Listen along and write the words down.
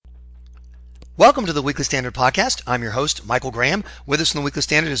Welcome to the Weekly Standard Podcast. I'm your host, Michael Graham. With us in the Weekly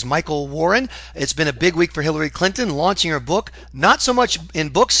Standard is Michael Warren. It's been a big week for Hillary Clinton launching her book. Not so much in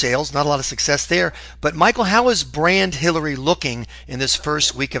book sales, not a lot of success there. But Michael, how is brand Hillary looking in this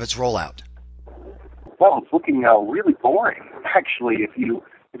first week of its rollout? Well, it's looking really boring. Actually, if you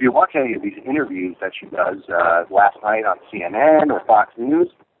watch any of these interviews that she does last night on CNN or Fox News,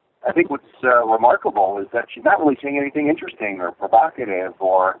 I think what's remarkable is that she's not really saying anything interesting or provocative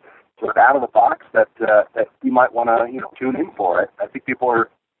or sort of out of the box that you might want to tune in for it. I think people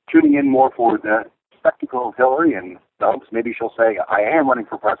are tuning in more for the spectacle of Hillary, and maybe she'll say, "I am running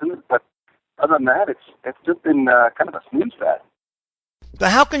for president." But other than that, it's just been kind of a snooze fest.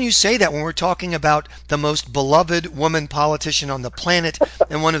 But how can you say that when we're talking about the most beloved woman politician on the planet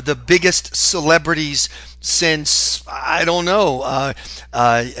and one of the biggest celebrities since, I don't know,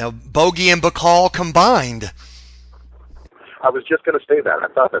 Bogey and Bacall combined? I was just going to say that.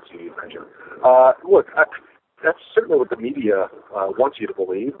 I thought that's what you mentioned. Look, that's certainly what the media wants you to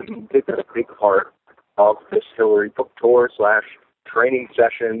believe. And they've been a big part of this Hillary book tour / training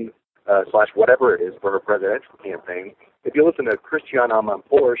session / whatever it is for her presidential campaign. If you listen to Christiane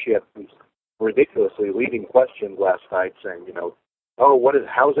Amanpour, she had these ridiculously leading questions last night saying,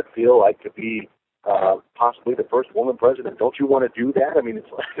 how does it feel like to be possibly the first woman president? Don't you want to do that? I mean,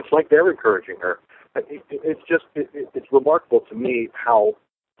 it's like they're encouraging her. It's remarkable to me how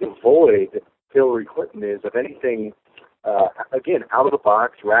devoid Hillary Clinton is of anything, again, out of the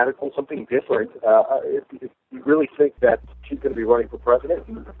box, radical, something different. If you really think that she's going to be running for president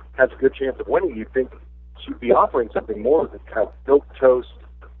and has a good chance of winning, you'd think she'd be offering something more than kind of milquetoast,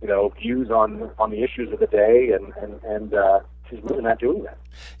 views on the issues of the day, and she's really not doing that.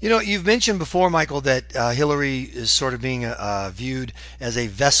 You've mentioned before, Michael, that Hillary is sort of being viewed as a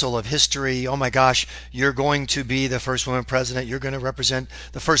vessel of history. Oh my gosh, you're going to be the first woman president. You're going to represent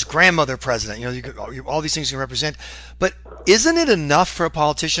the first grandmother president. All these things you can represent. But isn't it enough for a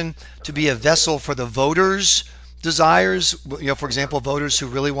politician to be a vessel for the voters' desires? For example, voters who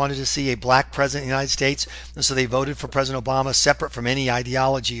really wanted to see a black president in the United States, and so they voted for President Obama separate from any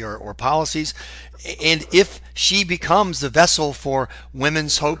ideology or policies. And if she becomes the vessel for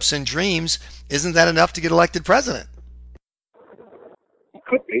women's hopes and dreams, isn't that enough to get elected president? It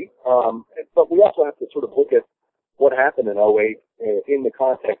could be. But we also have to sort of look at what happened in '08 in the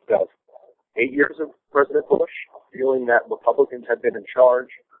context of 8 years of President Bush, feeling that Republicans had been in charge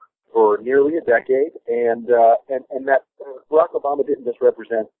for nearly a decade, and that Barack Obama didn't just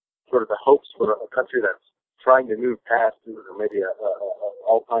represent sort of the hopes for a country that's trying to move past maybe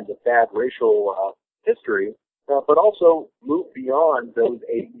all kinds of bad racial history, but also move beyond those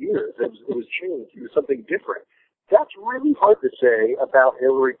 8 years. It was change. It was something different. That's really hard to say about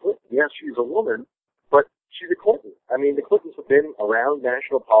Hillary Clinton. Yes, she's a woman, but she's a Clinton. I mean, the Clintons have been around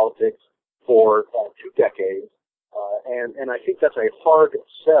national politics for 2 decades. And I think that's a hard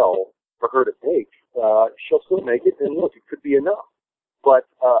sell for her to take. She'll still make it, and look, it could be enough. But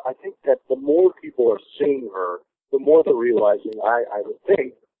I think that the more people are seeing her, the more they're realizing, I would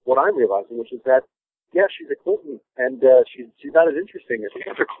think, what I'm realizing, which is that, yeah, she's a Clinton, and she's not as interesting as the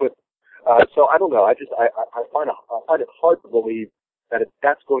other Clinton. So I don't know. I find it hard to believe that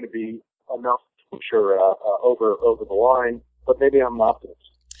that's going to be enough to push her over the line, but maybe I'm an optimist.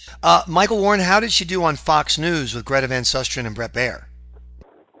 Michael Warren, how did she do on Fox News with Greta Van Susteren and Bret Baier?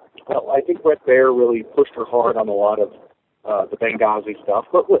 Well, I think Bret Baier really pushed her hard on a lot of the Benghazi stuff.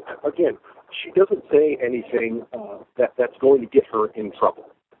 But look, again, she doesn't say anything that's going to get her in trouble.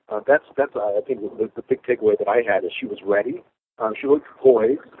 That's I think the big takeaway that I had is she was ready. She looked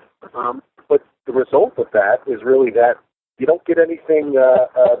poised. But the result of that is really that you don't get anything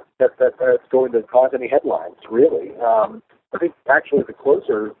that's going to cause any headlines, really. I think actually the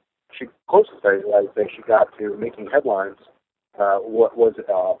closest I think she got to making headlines was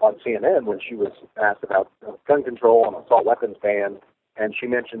on CNN when she was asked about gun control and assault weapons ban, and she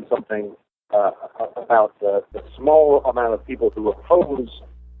mentioned something about the small amount of people who oppose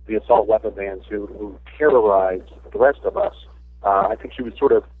the assault weapon bans who terrorize the rest of us. I think she was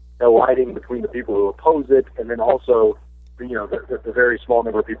sort of dividing between the people who oppose it and then also the very small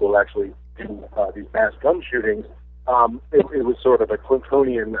number of people who actually do these mass gun shootings. It was sort of a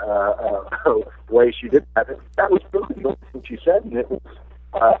Clintonian way she did that. That was really the only thing she said, and it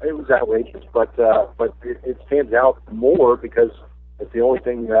was outrageous. But it stands out more because it's the only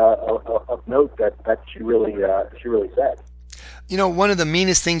thing of note that she really said. One of the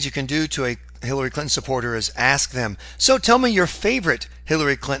meanest things you can do to Hillary Clinton supporter is ask them, so tell me your favorite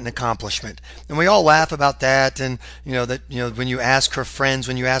Hillary Clinton accomplishment. And we all laugh about that. And, when you ask her friends,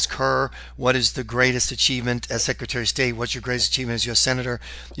 when you ask her what is the greatest achievement as Secretary of State, what's your greatest achievement as U.S. Senator,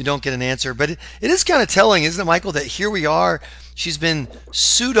 you don't get an answer. But it is kind of telling, isn't it, Michael, that here we are. She's been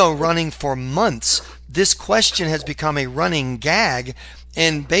pseudo running for months. This question has become a running gag.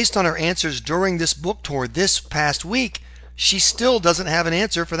 And based on her answers during this book tour this past week, she still doesn't have an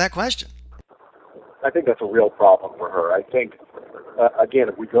answer for that question. I think that's a real problem for her. I think, again,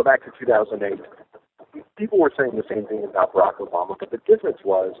 if we go back to 2008, people were saying the same thing about Barack Obama, but the difference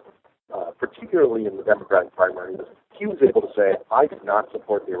was, particularly in the Democratic primary, he was able to say, I did not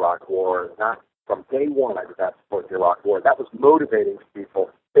support the Iraq War. Not from day one, I did not support the Iraq War. That was motivating to people.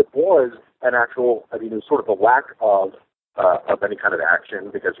 It was an actual, it was sort of a lack of any kind of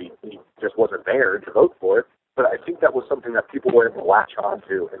action because he just wasn't there to vote for it. But I think that was something that people were able to latch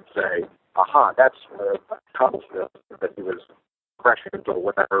onto and say, aha, that's accomplishment that he was prescient or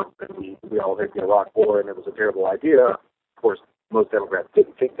whatever, and we all hate the Iraq War and it was a terrible idea. Of course, most Democrats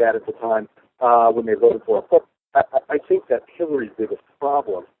didn't think that at the time when they voted for it. But I think that Hillary's biggest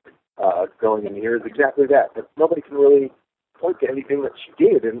problem going in here is exactly that nobody can really point to anything that she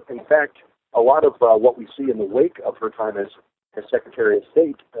did. And in fact, a lot of what we see in the wake of her time as Secretary of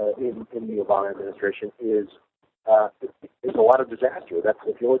State in the Obama administration is a lot of disaster. That's,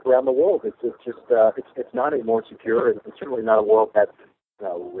 if you look around the world, it's just it's not a more secure, and it's certainly not a world that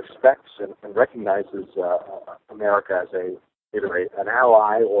respects and recognizes America as either an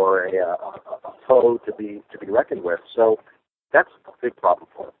ally or a foe to be reckoned with. So that's a big problem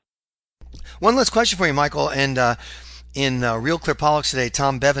for her. One last question for you, Michael, and in Real Clear Politics today,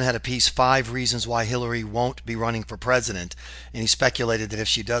 Tom Bevan had a piece, 5 reasons why Hillary won't be running for president. And he speculated that if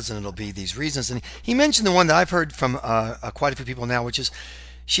she doesn't, it'll be these reasons. And he mentioned the one that I've heard from quite a few people now, which is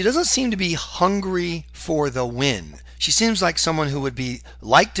she doesn't seem to be hungry for the win. She seems like someone who would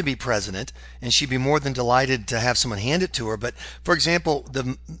like to be president, and she'd be more than delighted to have someone hand it to her. But, for example,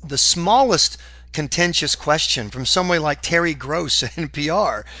 the smallest contentious question from somebody like Terry Gross at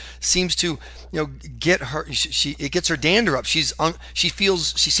NPR seems to get her, it gets her dander up. She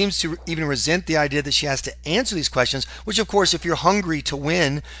seems to even resent the idea that she has to answer these questions, which of course, if you're hungry to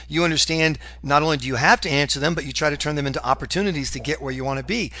win, you understand not only do you have to answer them, but you try to turn them into opportunities to get where you want to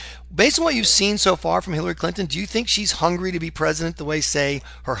be. Based on what you've seen so far from Hillary Clinton, do you think she's hungry to be president the way, say,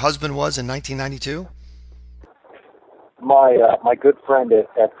 her husband was in 1992? My good friend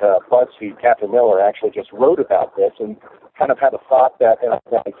at BuzzFeed, Catherine Miller, actually just wrote about this and kind of had a thought that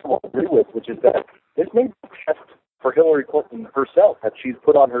I somewhat agree with, which is that this may be a test for Hillary Clinton herself, that she's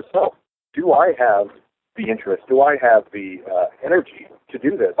put on herself. Do I have the interest? Do I have the energy to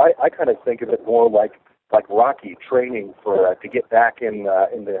do this? I kind of think of it more like Rocky training to get back in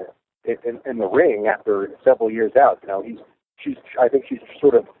the ring after several years out. I think she's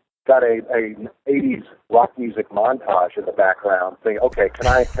sort of got a 80s rock music montage in the background, saying, "Okay, can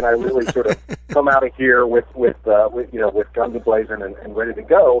I really sort of come out of here with guns ablazing and ready to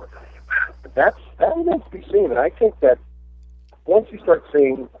go?" That remains to be seen, and I think that once you start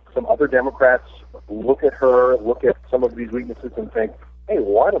seeing some other Democrats look at her, look at some of these weaknesses, and think, "Hey,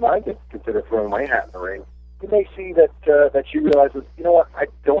 why don't I get consider throwing my hat in the ring?" You may see that she realizes, you know what, I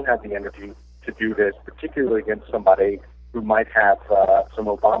don't have the energy to do this, particularly against somebody who might have some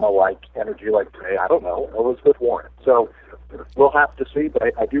Obama-like energy, like, say, I don't know, Elizabeth Warren. So we'll have to see, but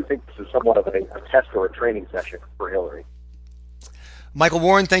I do think this is somewhat of a test or a training session for Hillary. Michael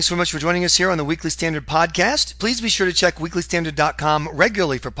Warren, thanks so much for joining us here on the Weekly Standard Podcast. Please be sure to check weeklystandard.com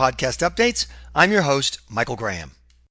regularly for podcast updates. I'm your host, Michael Graham.